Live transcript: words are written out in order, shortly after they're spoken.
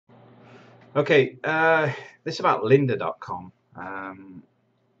Okay, this is about Lynda.com.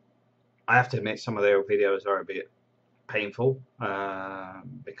 I have to admit some of their videos are a bit painful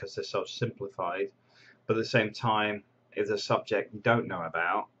because they're so simplified. But at the same time, if the subject you don't know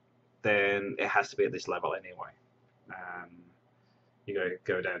about, then it has to be at this level anyway. Um, you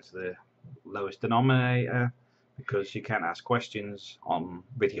go down to the lowest denominator because you can't ask questions on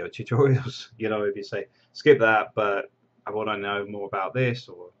video tutorials. If you say skip that, but I want to know more about this,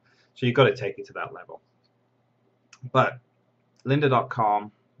 or so you've got to take it to that level. But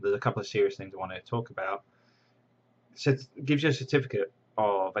Lynda.com, there's a couple of serious things I want to talk about. It gives you a certificate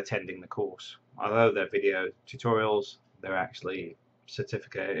of attending the course. Although they're video tutorials, they're actually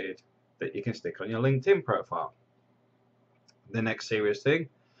certificated that you can stick on your LinkedIn profile. The next serious thing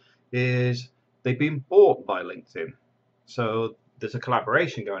is they've been bought by LinkedIn. So there's a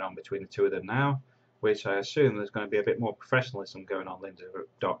collaboration going on between the two of them now, which I assume there's going to be a bit more professionalism going on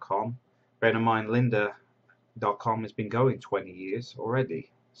Lynda.com. Bear in mind, Lynda.com has been going 20 years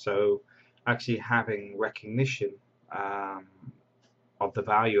already. So actually having recognition of the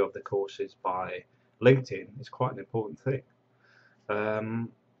value of the courses by LinkedIn is quite an important thing.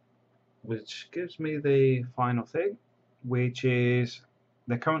 Which gives me the final thing, which is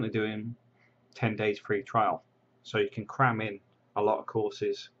they're currently doing 10 days free trial. So you can cram in a lot of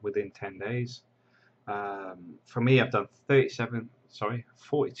courses within 10 days. For me, I've done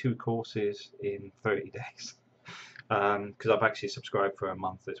 42 courses in 30 days because I've actually subscribed for a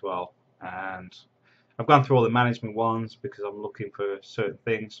month as well. And I've gone through all the management ones because I'm looking for certain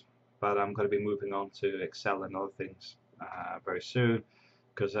things, but I'm going to be moving on to Excel and other things very soon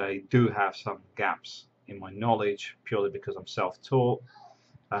because I do have some gaps in my knowledge purely because I'm self-taught,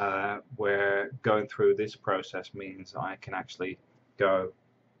 where going through this process means I can actually go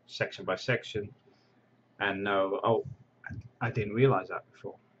section by section and know, oh, I didn't realize that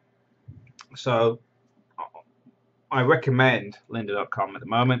before. So I recommend Lynda.com at the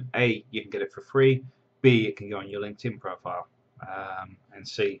moment. A, you can get it for free. B, it can go on your LinkedIn profile. And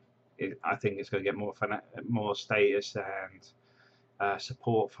C, I think it's going to get more status and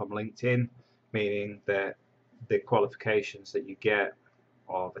support from LinkedIn, meaning that the qualifications that you get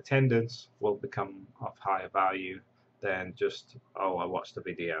of attendance will become of higher value than just, oh, I watched the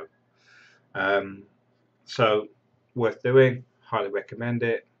video. So worth doing, highly recommend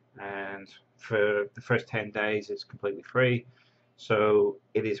it. And for the first 10 days, it's completely free. So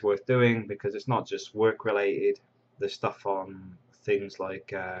it is worth doing because it's not just work related. There's stuff on things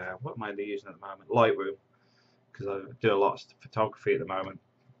like, what am I using at the moment? Lightroom, because I do a lot of photography at the moment.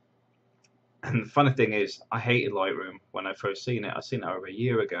 And the funny thing is, I hated Lightroom when I first seen it. I seen it over a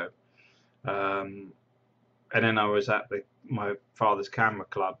year ago. And then I was at my father's camera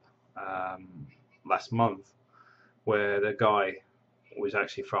club last month, where the guy was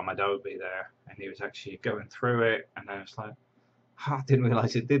actually from Adobe there, and he was actually going through it, and I was like, oh, I didn't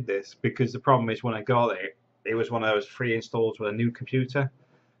realize it did this, because the problem is when I got it, it was one of those free installs with a new computer.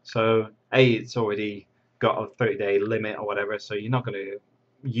 So A, it's already got a 30-day limit or whatever, so you're not going to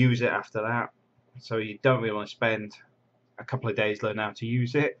use it after that. So you don't really want to spend a couple of days learning how to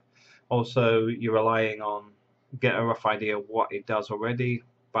use it. Also, you're relying on get a rough idea of what it does already,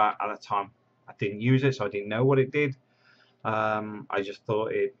 but at the time I didn't use it, so I didn't know what it did. I just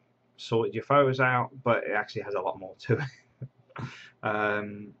thought it sorted your photos out, but it actually has a lot more to it.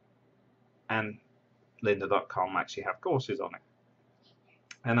 And Lynda.com actually have courses on it.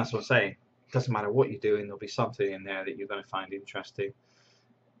 And that's what I'm saying. It doesn't matter what you're doing, there'll be something in there that you're going to find interesting.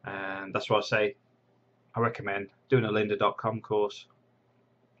 And that's why I say I recommend doing a Lynda.com course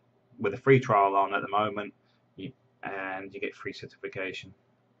with a free trial on at the moment, and you get free certification.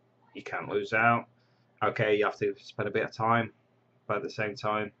 You can't lose out. Okay, you have to spend a bit of time, but at the same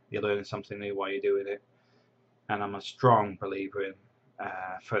time, you're learning something new while you're doing it. And I'm a strong believer in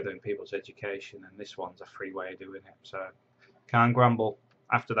furthering people's education, and this one's a free way of doing it. So can't grumble.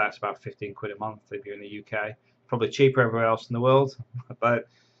 After that, it's about 15 quid a month if you're in the UK. Probably cheaper everywhere else in the world, but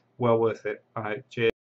well worth it. All right, cheers.